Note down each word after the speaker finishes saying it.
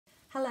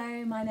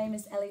Hello, my name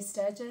is Elly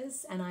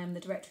Sturges and I am the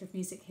Director of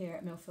Music here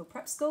at Millfield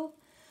Prep School.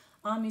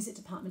 Our music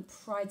department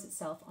prides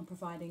itself on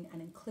providing an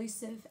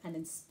inclusive and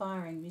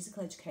inspiring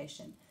musical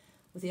education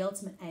with the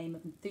ultimate aim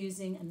of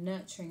enthusing and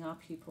nurturing our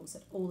pupils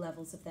at all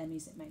levels of their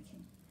music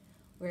making.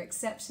 We're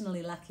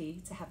exceptionally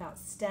lucky to have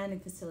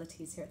outstanding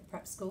facilities here at the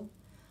prep school.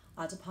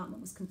 Our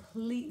department was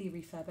completely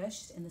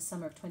refurbished in the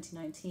summer of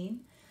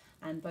 2019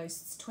 and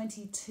boasts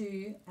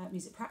 22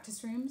 music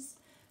practice rooms,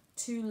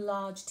 2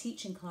 large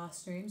teaching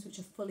classrooms which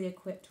are fully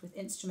equipped with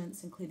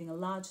instruments including a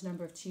large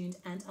number of tuned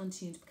and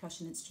untuned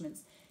percussion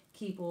instruments,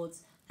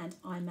 keyboards and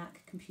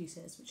iMac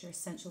computers which are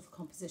essential for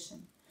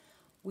composition.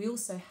 We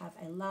also have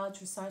a large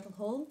recital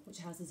hall which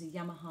houses a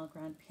Yamaha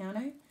grand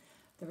piano.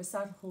 The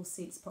recital hall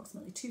seats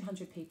approximately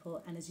 200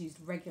 people and is used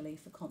regularly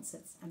for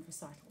concerts and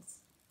recitals.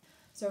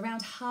 So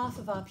around half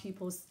of our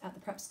pupils at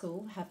the prep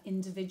school have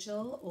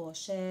individual or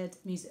shared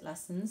music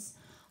lessons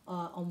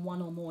on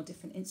one or more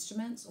different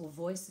instruments, or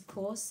voice of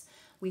course.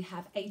 We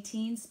have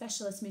 18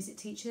 specialist music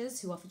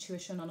teachers who offer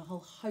tuition on a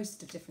whole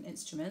host of different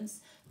instruments,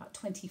 about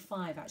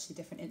 25 actually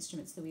different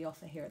instruments that we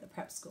offer here at the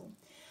prep school.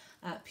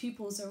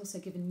 Pupils are also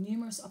given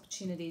numerous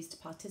opportunities to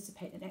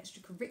participate in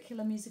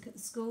extracurricular music at the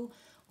school.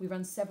 We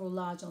run several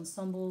large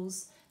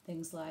ensembles,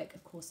 things like,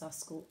 of course, our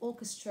school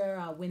orchestra,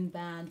 our wind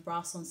band,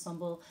 brass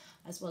ensemble,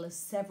 as well as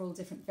several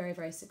different very,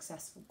 very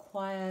successful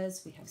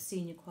choirs. We have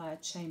senior choir,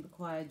 chamber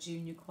choir,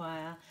 junior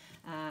choir,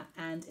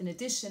 and in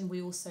addition,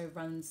 we also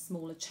run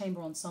smaller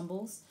chamber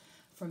ensembles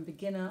from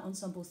beginner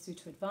ensembles through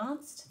to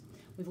advanced.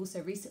 We've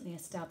also recently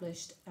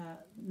established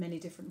many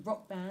different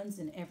rock bands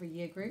in every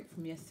year group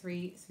from year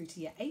 3 through to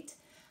year 8,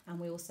 and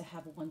we also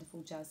have a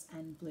wonderful jazz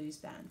and blues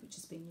band which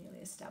has been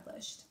newly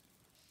established.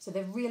 So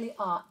there really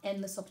are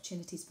endless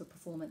opportunities for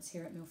performance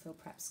here at Millfield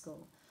Prep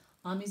School.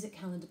 Our music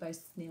calendar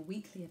boasts near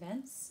weekly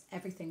events,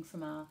 everything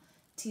from our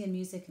tea and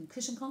music and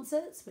cushion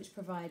concerts, which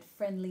provide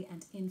friendly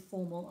and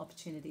informal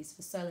opportunities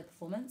for solo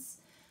performance,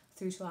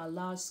 through to our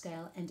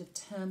large-scale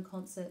end-of-term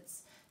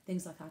concerts,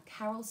 things like our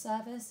carol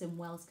service in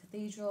Wells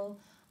Cathedral,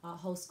 our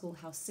whole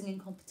schoolhouse singing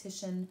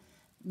competition,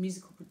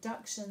 musical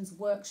productions,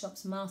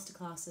 workshops,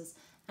 masterclasses,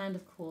 and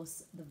of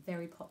course the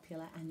very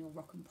popular annual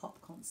Rock and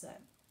Pop concert.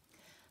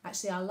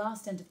 Actually, our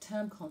last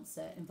end-of-term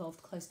concert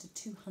involved close to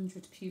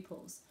 200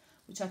 pupils,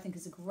 which I think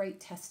is a great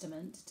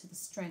testament to the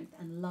strength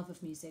and love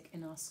of music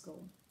in our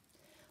school.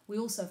 We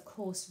also, of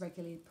course,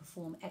 regularly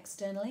perform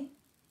externally,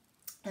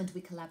 and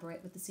we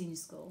collaborate with the senior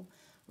school,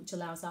 which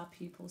allows our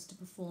pupils to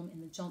perform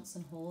in the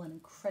Johnson Hall, an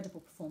incredible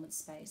performance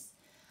space,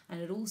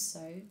 and it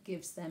also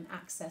gives them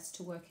access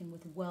to working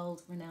with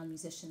world-renowned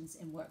musicians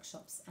in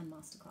workshops and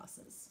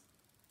masterclasses.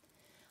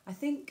 I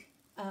think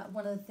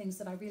one of the things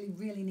that I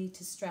really need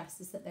to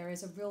stress is that there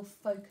is a real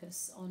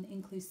focus on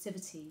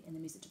inclusivity in the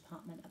music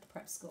department at the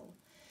prep school,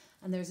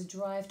 and there is a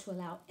drive to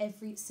allow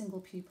every single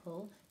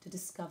pupil to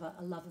discover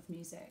a love of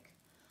music.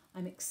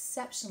 I'm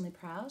exceptionally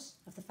proud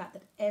of the fact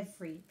that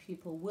every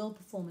pupil will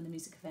perform in a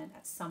music event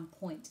at some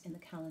point in the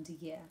calendar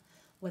year,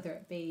 whether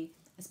it be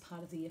as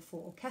part of the Year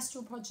 4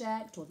 orchestral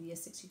project, or the Year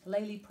 6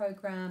 ukulele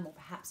programme, or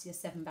perhaps Year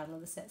 7 Battle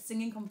of the Set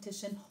singing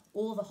competition,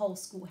 or the whole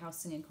schoolhouse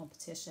singing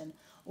competition,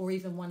 or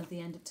even one of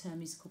the end-of-term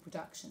musical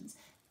productions.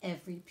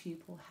 Every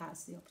pupil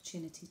has the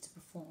opportunity to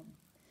perform.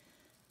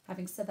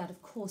 Having said that,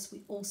 of course,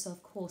 we also,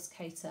 of course,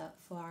 cater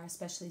for our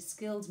especially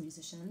skilled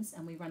musicians,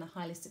 and we run a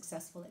highly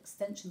successful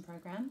extension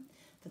programme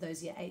for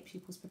those Year 8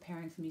 pupils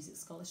preparing for music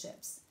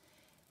scholarships.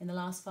 In the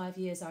last 5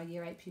 years, our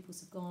Year 8 pupils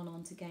have gone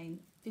on to gain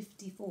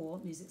 54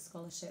 music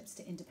scholarships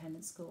to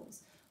independent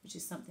schools, which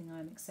is something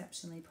I'm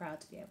exceptionally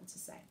proud to be able to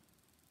say.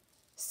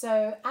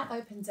 So at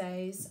open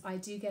days, I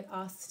do get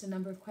asked a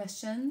number of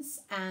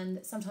questions,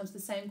 and sometimes the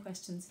same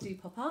questions do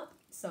pop up,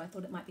 so I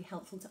thought it might be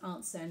helpful to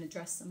answer and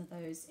address some of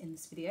those in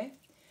this video.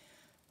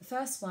 The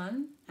first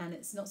one, and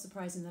it's not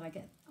surprising that I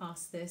get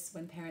asked this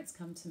when parents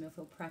come to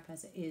Millfield Prep,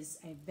 as it is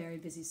a very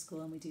busy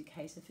school and we do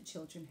cater for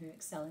children who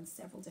excel in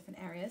several different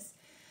areas,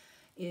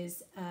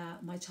 is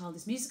my child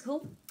is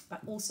musical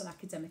but also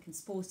academic and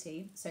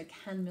sporty, so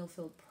can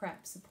Millfield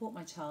Prep support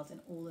my child in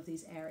all of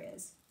these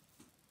areas?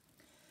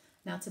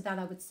 Now to that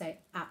I would say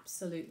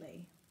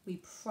absolutely. We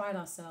pride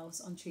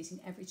ourselves on treating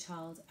every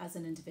child as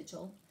an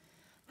individual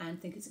and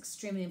think it's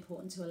extremely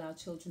important to allow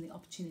children the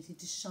opportunity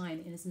to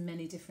shine in as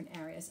many different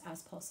areas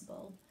as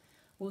possible.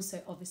 We're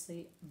also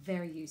obviously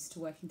very used to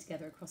working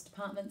together across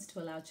departments to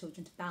allow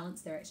children to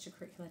balance their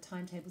extracurricular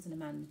timetables in a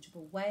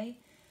manageable way.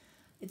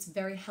 It's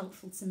very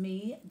helpful to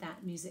me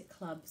that music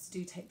clubs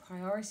do take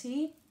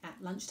priority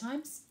at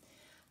lunchtimes.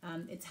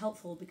 It's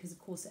helpful because, of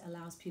course, it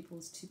allows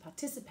pupils to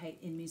participate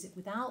in music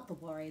without the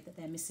worry that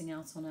they're missing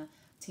out on a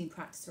team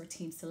practice or a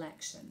team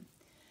selection.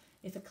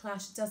 If a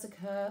clash does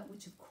occur,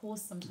 which of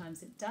course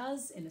sometimes it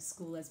does in a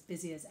school as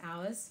busy as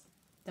ours,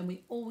 then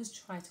we always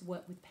try to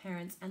work with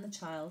parents and the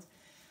child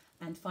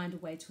and find a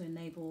way to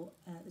enable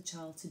the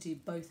child to do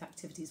both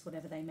activities,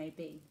 whatever they may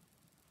be.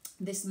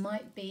 This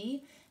might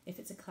be if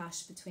it's a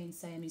clash between,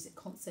 say, a music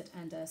concert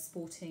and a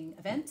sporting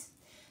event,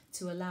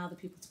 to allow the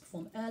pupil to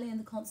perform early in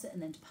the concert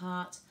and then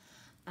depart.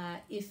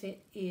 If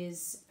it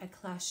is a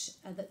clash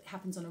that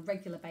happens on a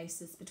regular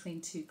basis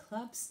between two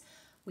clubs,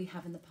 we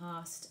have in the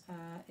past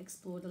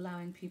explored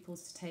allowing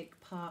pupils to take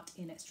part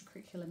in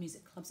extracurricular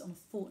music clubs on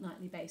a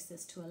fortnightly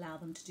basis to allow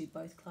them to do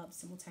both clubs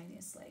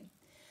simultaneously.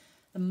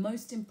 The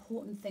most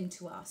important thing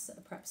to us at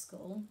the prep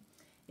school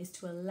is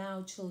to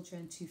allow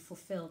children to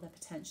fulfill their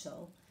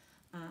potential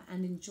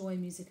and enjoy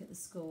music at the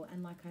school,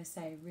 and like I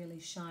say, really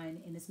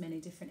shine in as many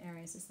different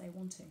areas as they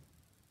want to.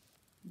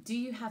 Do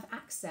you have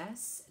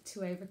access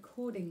to a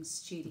recording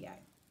studio?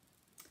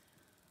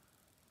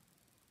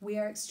 We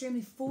are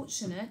extremely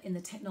fortunate in the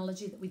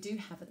technology that we do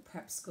have at the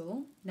prep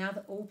school. Now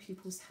that all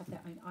pupils have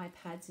their own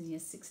iPads in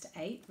years 6 to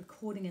 8,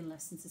 recording in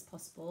lessons is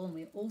possible, and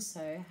we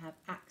also have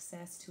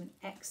access to an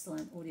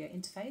excellent audio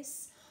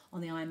interface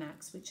on the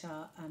iMacs, which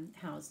are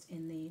housed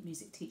in the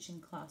music teaching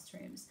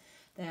classrooms.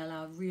 They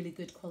allow really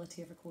good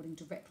quality of recording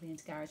directly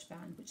into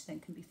GarageBand, which then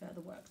can be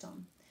further worked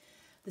on.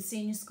 The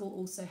senior school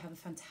also have a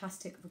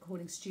fantastic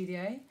recording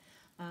studio,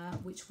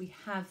 which we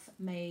have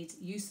made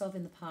use of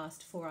in the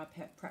past for our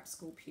prep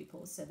school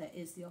pupils. So there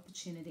is the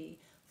opportunity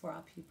for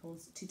our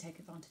pupils to take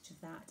advantage of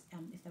that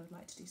if they would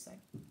like to do so.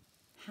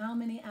 How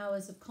many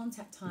hours of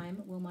contact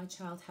time will my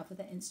child have with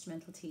their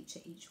instrumental teacher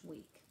each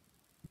week?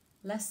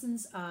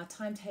 Lessons are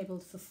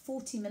timetabled for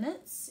 40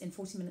 minutes in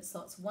 40-minute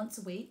slots once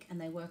a week, and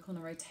they work on a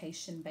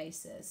rotation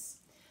basis.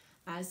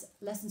 As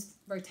lessons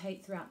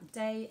rotate throughout the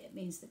day, it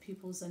means that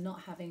pupils are not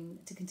having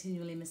to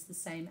continually miss the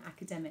same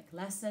academic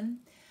lesson.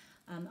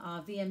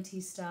 Our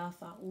VMT staff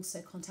are also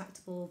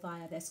contactable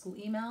via their school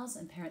emails,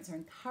 and parents are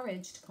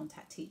encouraged to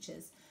contact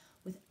teachers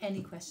with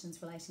any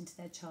questions relating to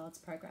their child's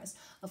progress.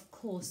 Of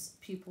course,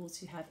 pupils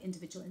who have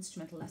individual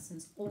instrumental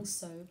lessons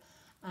also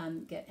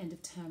get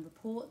end-of-term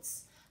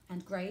reports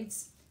and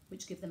grades,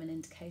 which give them an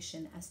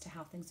indication as to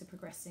how things are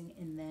progressing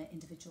in their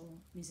individual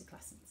music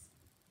lessons.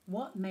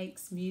 What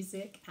makes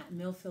music at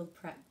Millfield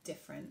Prep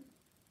different?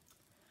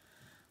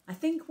 I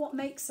think what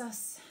makes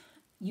us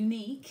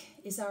unique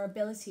is our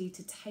ability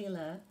to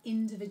tailor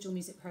individual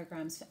music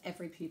programs for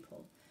every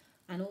pupil,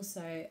 and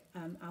also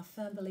our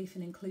firm belief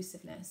in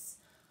inclusiveness.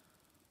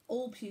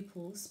 All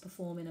pupils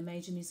perform in a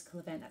major musical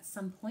event at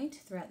some point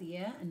throughout the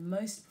year, and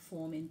most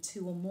perform in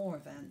 2 or more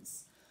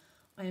events.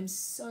 I am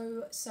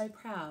so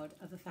proud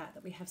of the fact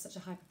that we have such a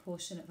high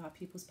proportion of our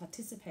pupils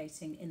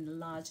participating in the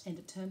large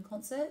end-of-term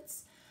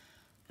concerts.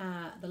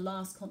 The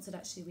last concert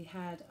actually we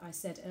had, I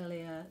said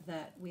earlier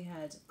that we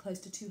had close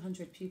to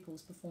 200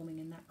 pupils performing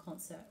in that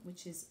concert,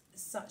 which is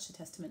such a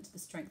testament to the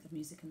strength of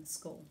music in the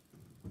school.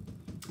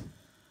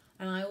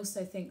 And I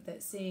also think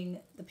that seeing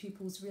the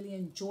pupils really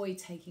enjoy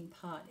taking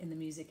part in the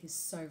music is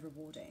so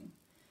rewarding.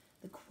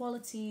 The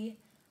quality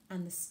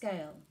and the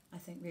scale, I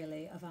think,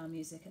 really, of our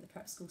music at the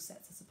prep school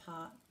sets us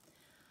apart.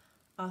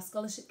 Our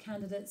scholarship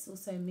candidates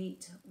also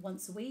meet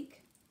once a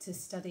week to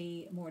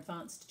study more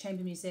advanced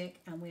chamber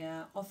music, and we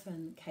are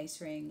often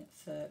catering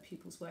for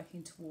pupils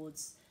working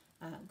towards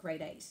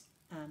grade 8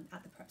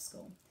 at the prep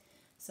school.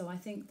 So I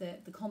think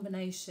that the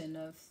combination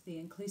of the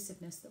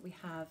inclusiveness that we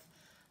have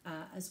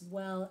as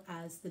well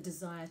as the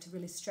desire to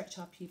really stretch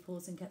our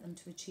pupils and get them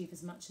to achieve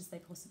as much as they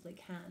possibly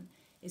can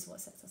is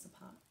what sets us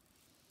apart.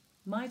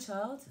 My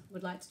child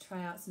would like to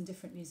try out some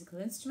different musical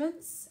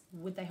instruments.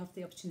 Would they have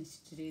the opportunity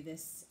to do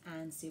this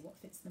and see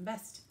what fits them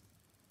best?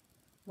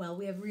 Well,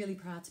 we are really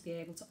proud to be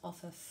able to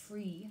offer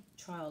free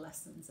trial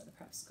lessons at the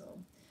prep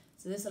school.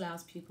 So this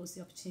allows pupils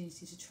the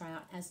opportunity to try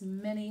out as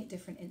many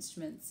different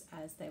instruments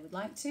as they would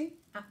like to,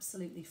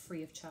 absolutely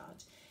free of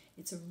charge.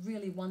 It's a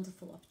really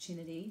wonderful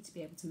opportunity to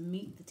be able to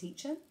meet the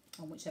teacher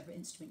on whichever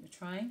instrument you're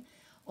trying.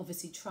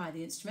 Obviously try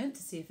the instrument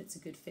to see if it's a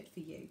good fit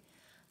for you.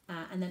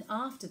 And then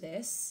after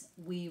this,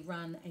 we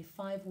run a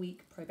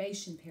 5-week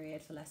probation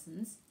period for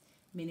lessons,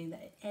 meaning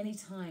that at any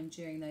time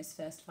during those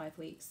first 5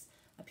 weeks,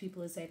 a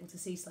pupil is able to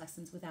cease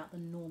lessons without the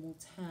normal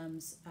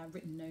terms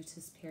written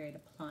notice period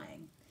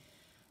applying.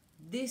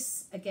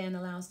 This again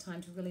allows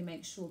time to really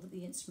make sure that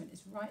the instrument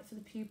is right for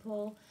the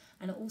pupil,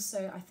 and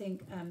also I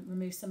think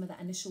removes some of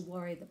that initial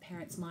worry that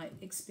parents might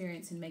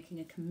experience in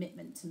making a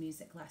commitment to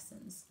music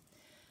lessons.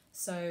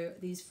 So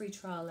these free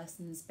trial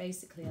lessons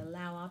basically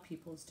allow our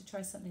pupils to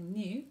try something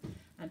new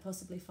and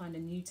possibly find a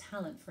new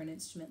talent for an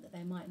instrument that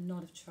they might not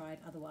have tried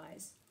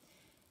otherwise.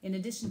 In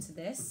addition to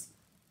this,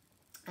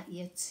 at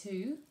year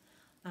 2,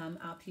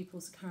 our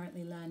pupils are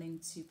currently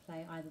learning to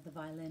play either the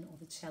violin or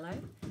the cello.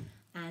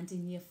 And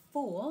in year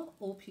 4,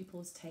 all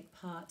pupils take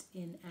part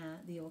in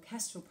the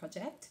orchestral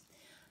project.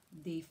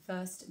 The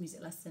first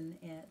music lesson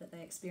that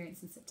they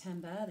experience in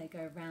September, they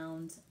go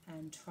around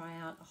and try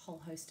out a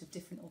whole host of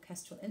different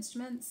orchestral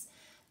instruments.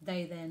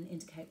 They then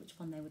indicate which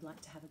one they would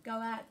like to have a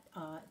go at.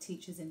 Our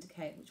teachers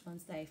indicate which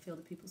ones they feel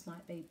the pupils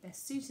might be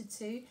best suited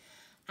to.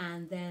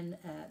 And then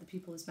the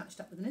pupil is matched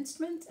up with an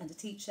instrument and a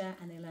teacher,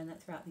 and they learn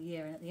that throughout the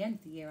year. And at the end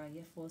of the year, our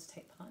year 4s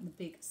take part in the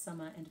big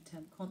summer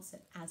end-of-term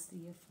concert as the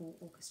year 4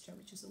 orchestra,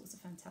 which is always a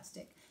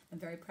fantastic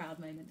and very proud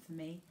moment for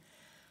me.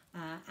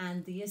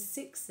 And the year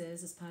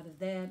 6s, as part of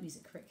their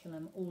music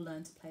curriculum, all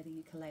learn to play the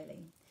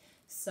ukulele.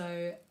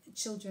 So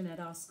children at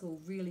our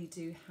school really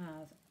do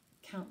have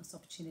countless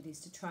opportunities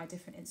to try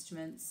different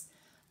instruments,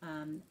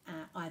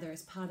 either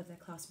as part of their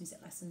class music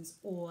lessons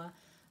or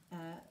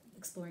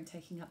exploring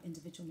taking up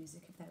individual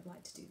music if they would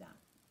like to do that.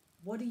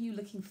 What are you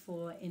looking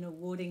for in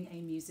awarding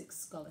a music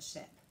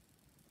scholarship?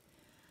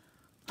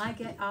 I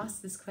get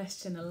asked this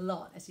question a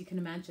lot, as you can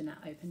imagine, at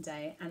Open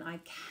Day, and I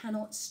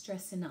cannot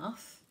stress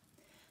enough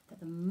that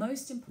the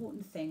most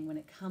important thing when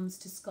it comes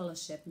to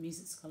scholarship,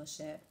 music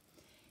scholarship,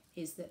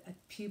 is that a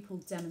pupil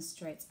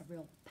demonstrates a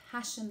real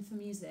passion for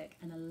music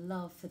and a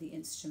love for the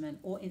instrument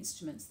or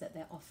instruments that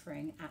they're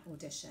offering at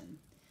audition.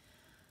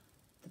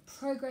 The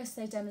progress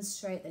they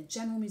demonstrate, their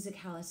general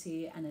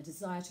musicality and a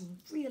desire to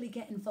really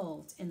get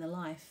involved in the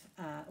life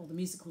or the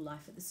musical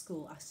life at the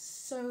school are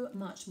so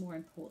much more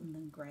important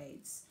than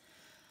grades.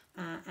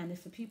 And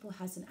if a pupil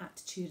has an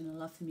aptitude and a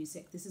love for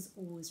music, this is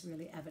always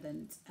really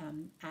evident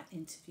at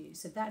interview.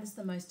 So that is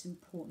the most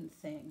important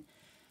thing.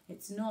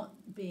 It's not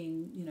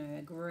being,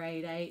 a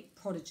grade 8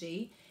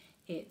 prodigy.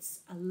 It's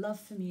a love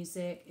for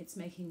music. It's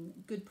making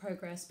good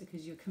progress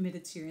because you're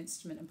committed to your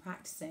instrument and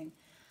practicing.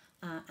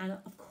 And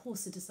of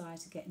course, a desire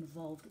to get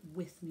involved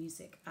with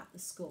music at the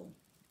school.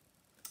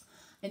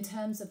 In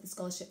terms of the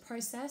scholarship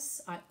process,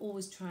 I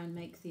always try and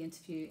make the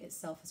interview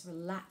itself as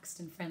relaxed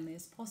and friendly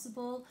as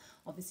possible.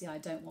 Obviously, I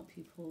don't want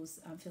pupils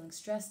feeling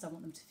stressed. I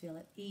want them to feel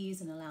at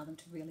ease and allow them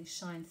to really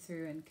shine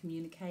through and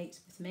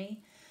communicate with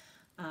me.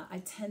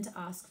 I tend to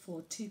ask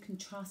for 2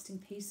 contrasting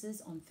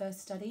pieces on first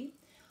study,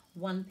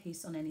 1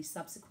 piece on any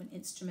subsequent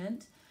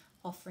instrument.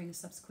 Offering a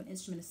subsequent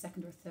instrument, a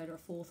second or a third or a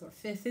fourth or a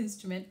fifth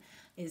instrument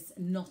is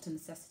not a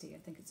necessity. I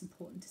think it's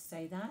important to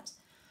say that.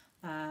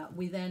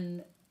 We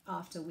then,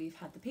 after we've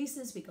had the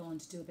pieces, we go on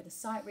to do a bit of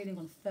sight reading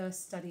on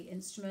first study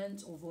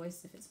instrument or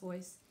voice if it's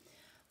voice,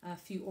 a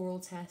few oral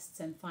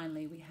tests, and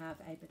finally we have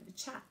a bit of a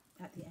chat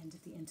at the end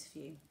of the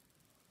interview.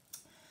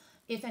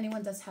 If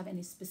anyone does have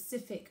any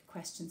specific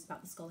questions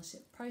about the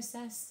scholarship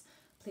process,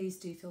 please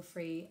do feel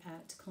free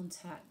to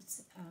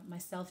contact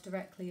myself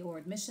directly or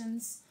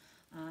admissions,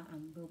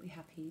 and we'll be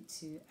happy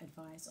to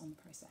advise on the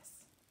process.